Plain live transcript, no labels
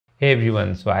Hey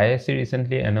everyone, so IISc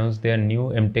recently announced their new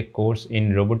MTech course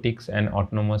in Robotics and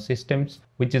Autonomous Systems,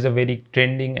 which is a very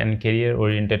trending and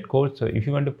career-oriented course. So if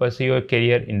you want to pursue your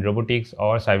career in robotics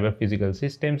or cyber physical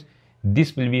systems,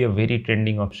 this will be a very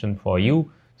trending option for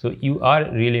you. So you are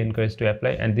really encouraged to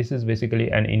apply, and this is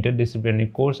basically an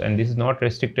interdisciplinary course, and this is not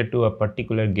restricted to a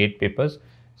particular GATE papers.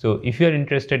 So if you are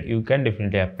interested, you can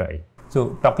definitely apply.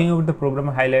 So talking about the program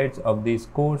highlights of this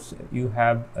course, you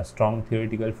have a strong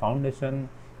theoretical foundation,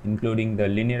 including the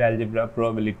linear algebra,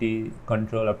 probability,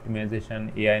 control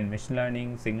optimization, AI and machine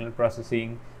learning, signal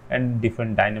processing, and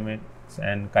different dynamics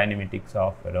and kinematics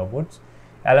of robots,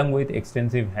 along with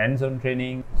extensive hands-on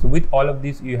training. So with all of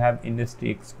this, you have industry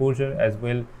exposure as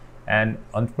well and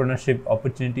entrepreneurship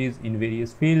opportunities in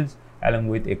various fields, along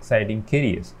with exciting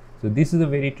careers. So this is a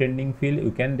very trending field you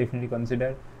can definitely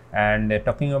consider. And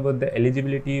talking about the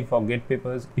eligibility for GATE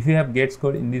papers, if you have GATE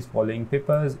score in these following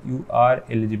papers, you are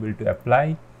eligible to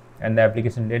apply, and the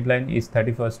application deadline is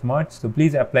 31st March. So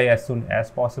please apply as soon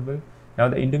as possible. Now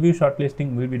the interview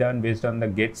shortlisting will be done based on the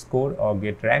GATE score or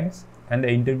GATE ranks, and the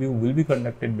interview will be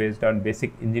conducted based on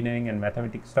basic engineering and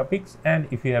mathematics topics and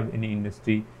if you have any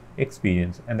industry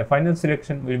experience, and the final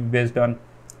selection will be based on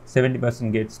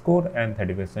 70% GATE score and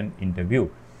 30% interview.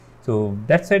 So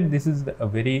that said, this is a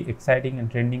very exciting and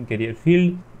trending career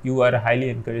field. You are highly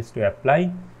encouraged to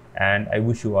apply, and I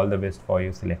wish you all the best for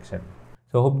your selection.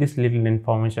 So hope this little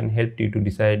information helped you to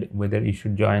decide whether you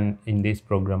should join in this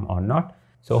program or not.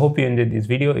 So hope you enjoyed this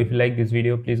video. If you like this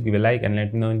video, please give a like and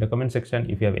let me know in the comment section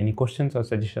if you have any questions or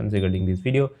suggestions regarding this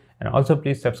video. And also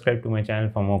please subscribe to my channel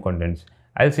for more contents.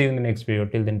 I'll see you in the next video.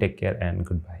 Till then, take care and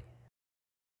goodbye.